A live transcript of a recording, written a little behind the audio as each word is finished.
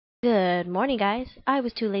Good morning, guys. I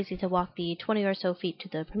was too lazy to walk the 20 or so feet to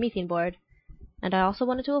the Promethean board, and I also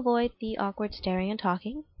wanted to avoid the awkward staring and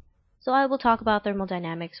talking, so I will talk about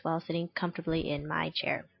thermodynamics while sitting comfortably in my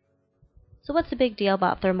chair. So what's the big deal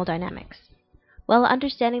about thermodynamics? Well,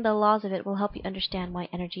 understanding the laws of it will help you understand why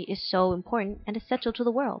energy is so important and essential to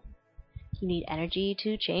the world. You need energy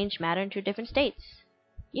to change matter into different states.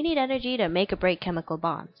 You need energy to make or break chemical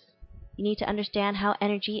bonds. You need to understand how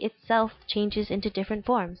energy itself changes into different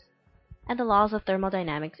forms. And the laws of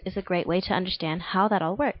thermodynamics is a great way to understand how that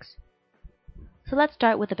all works. So let's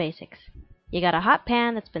start with the basics. You got a hot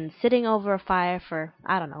pan that's been sitting over a fire for,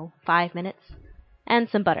 5 minutes, and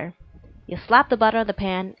some butter. You slap the butter on the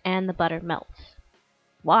pan and the butter melts.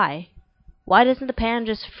 Why? Why doesn't the pan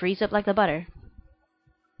just freeze up like the butter?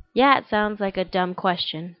 Yeah, it sounds like a dumb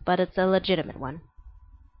question, but it's a legitimate one.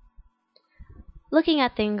 Looking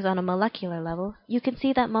at things on a molecular level, you can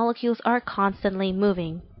see that molecules are constantly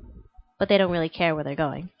moving, but they don't really care where they're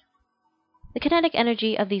going. The kinetic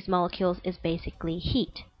energy of these molecules is basically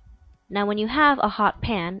heat. Now when you have a hot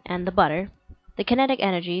pan and the butter, the kinetic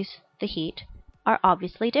energies, the heat, are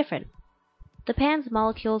obviously different. The pan's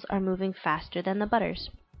molecules are moving faster than the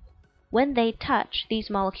butter's. When they touch,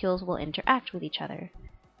 these molecules will interact with each other,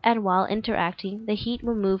 and while interacting, the heat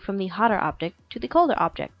will move from the hotter object to the colder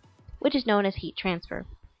object, which is known as heat transfer.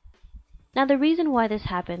 Now the reason why this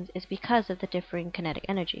happens is because of the differing kinetic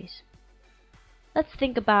energies. Let's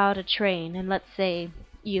think about a train, and let's say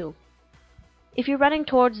you. If you're running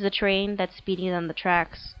towards the train that's speeding on the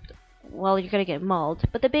tracks, well, you're going to get mauled,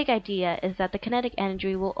 but the big idea is that the kinetic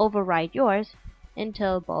energy will override yours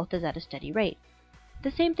until both is at a steady rate.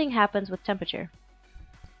 The same thing happens with temperature.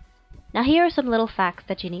 Now here are some little facts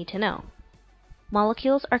that you need to know.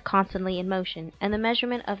 Molecules are constantly in motion, and the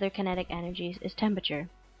measurement of their kinetic energies is temperature.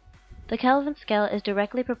 The Kelvin scale is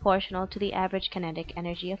directly proportional to the average kinetic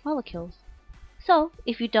energy of molecules. So,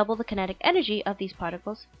 if you double the kinetic energy of these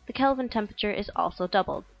particles, the Kelvin temperature is also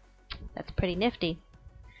doubled. That's pretty nifty.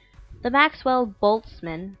 The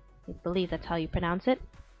Maxwell-Boltzmann, I believe that's how you pronounce it,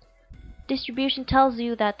 distribution tells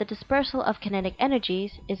you that the dispersal of kinetic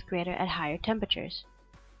energies is greater at higher temperatures.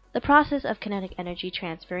 The process of kinetic energy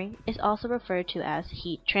transferring is also referred to as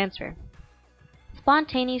heat transfer.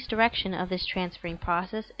 Spontaneous direction of this transferring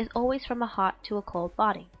process is always from a hot to a cold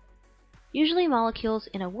body. Usually molecules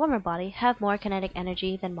in a warmer body have more kinetic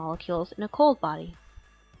energy than molecules in a cold body.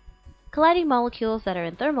 Colliding molecules that are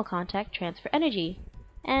in thermal contact transfer energy,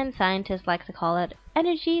 and scientists like to call it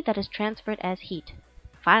energy that is transferred as heat.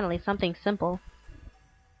 Finally, something simple.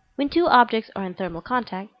 When two objects are in thermal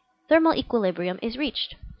contact, thermal equilibrium is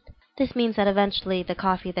reached. This means that eventually the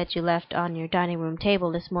coffee that you left on your dining room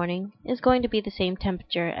table this morning is going to be the same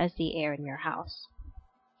temperature as the air in your house.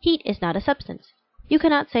 Heat is not a substance. You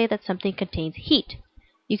cannot say that something contains heat.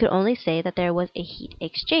 You can only say that there was a heat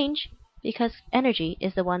exchange, because energy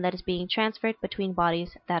is the one that is being transferred between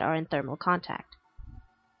bodies that are in thermal contact.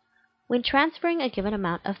 When transferring a given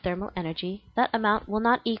amount of thermal energy, that amount will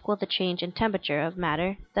not equal the change in temperature of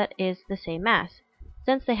matter that is the same mass,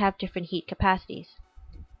 since they have different heat capacities.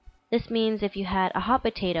 This means if you had a hot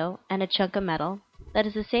potato and a chunk of metal that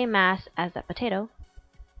is the same mass as that potato,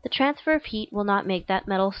 the transfer of heat will not make that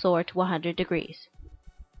metal soar to 100 degrees.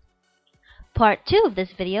 Part 2 of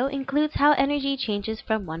this video includes how energy changes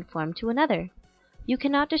from one form to another. You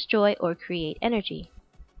cannot destroy or create energy.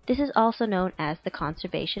 This is also known as the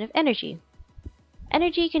conservation of energy.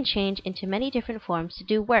 Energy can change into many different forms to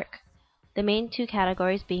do work, the main two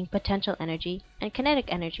categories being potential energy and kinetic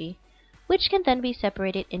energy, which can then be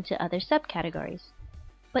separated into other subcategories.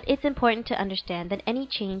 But it's important to understand that any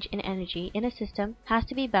change in energy in a system has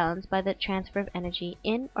to be balanced by the transfer of energy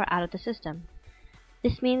in or out of the system.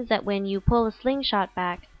 This means that when you pull a slingshot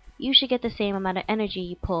back, you should get the same amount of energy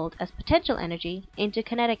you pulled as potential energy into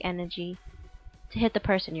kinetic energy to hit the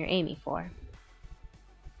person you're aiming for.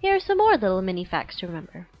 Here are some more little mini facts to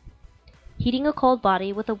remember. Heating a cold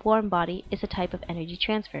body with a warm body is a type of energy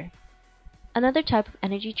transfer. Another type of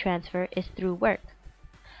energy transfer is through work.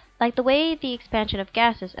 Like the way the expansion of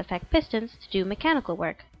gases affect pistons to do mechanical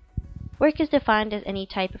work. Work is defined as any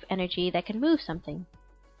type of energy that can move something.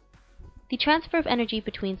 The transfer of energy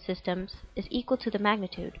between systems is equal to the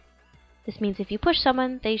magnitude. This means if you push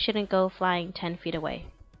someone, they shouldn't go flying 10 feet away.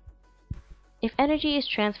 If energy is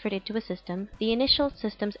transferred into a system, the initial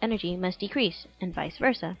system's energy must decrease, and vice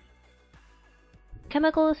versa.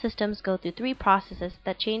 Chemical systems go through 3 processes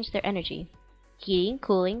that change their energy: heating,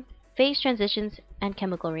 cooling, phase transitions, and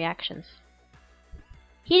chemical reactions.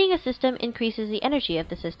 Heating a system increases the energy of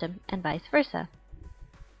the system, and vice versa.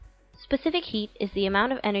 Specific heat is the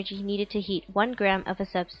amount of energy needed to heat 1 gram of a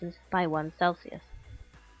substance by 1 Celsius.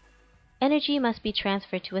 energy must be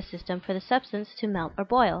transferred to a system for the substance to melt or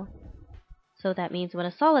boil. So that means when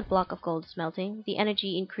a solid block of gold is melting, the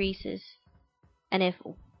energy increases. And if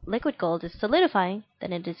liquid gold is solidifying,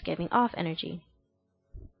 then it is giving off energy.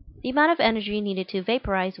 The amount of energy needed to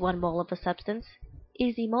vaporize 1 mole of a substance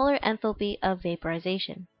is the molar enthalpy of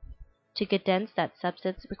vaporization. To condense that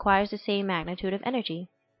substance requires the same magnitude of energy.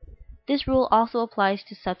 This rule also applies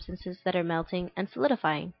to substances that are melting and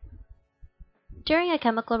solidifying. During a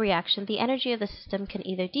chemical reaction, the energy of the system can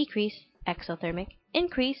either decrease, exothermic,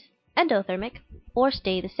 increase, endothermic, or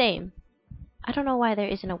stay the same. I don't know why there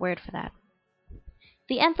isn't a word for that.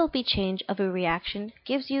 The enthalpy change of a reaction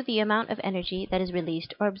gives you the amount of energy that is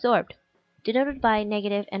released or absorbed, denoted by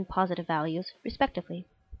negative and positive values, respectively.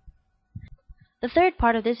 The third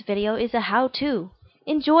part of this video is a how-to.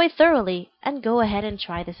 Enjoy thoroughly, and go ahead and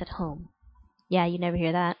try this at home. Yeah, you never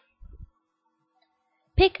hear that.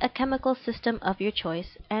 Pick a chemical system of your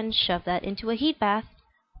choice and shove that into a heat bath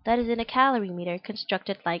that is in a calorimeter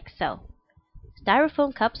constructed like so.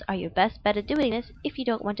 Styrofoam cups are your best bet at doing this if you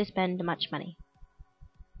don't want to spend much money.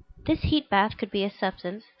 This heat bath could be a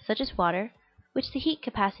substance, such as water, which the heat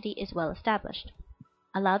capacity is well established.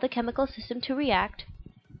 Allow the chemical system to react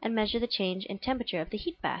and measure the change in temperature of the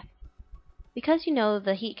heat bath. Because you know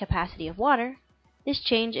the heat capacity of water, this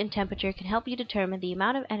change in temperature can help you determine the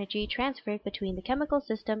amount of energy transferred between the chemical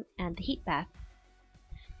system and the heat bath.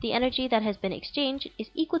 The energy that has been exchanged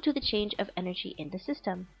is equal to the change of energy in the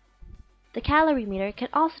system. The calorimeter can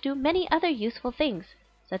also do many other useful things,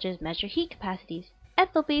 such as measure heat capacities,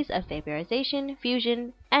 enthalpies of vaporization,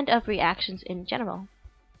 fusion, and of reactions in general.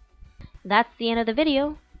 That's the end of the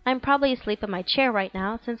video. I'm probably asleep in my chair right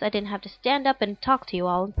now since I didn't have to stand up and talk to you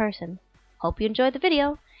all in person. Hope you enjoyed the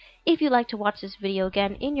video. If you'd like to watch this video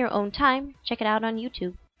again in your own time, check it out on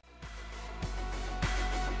YouTube.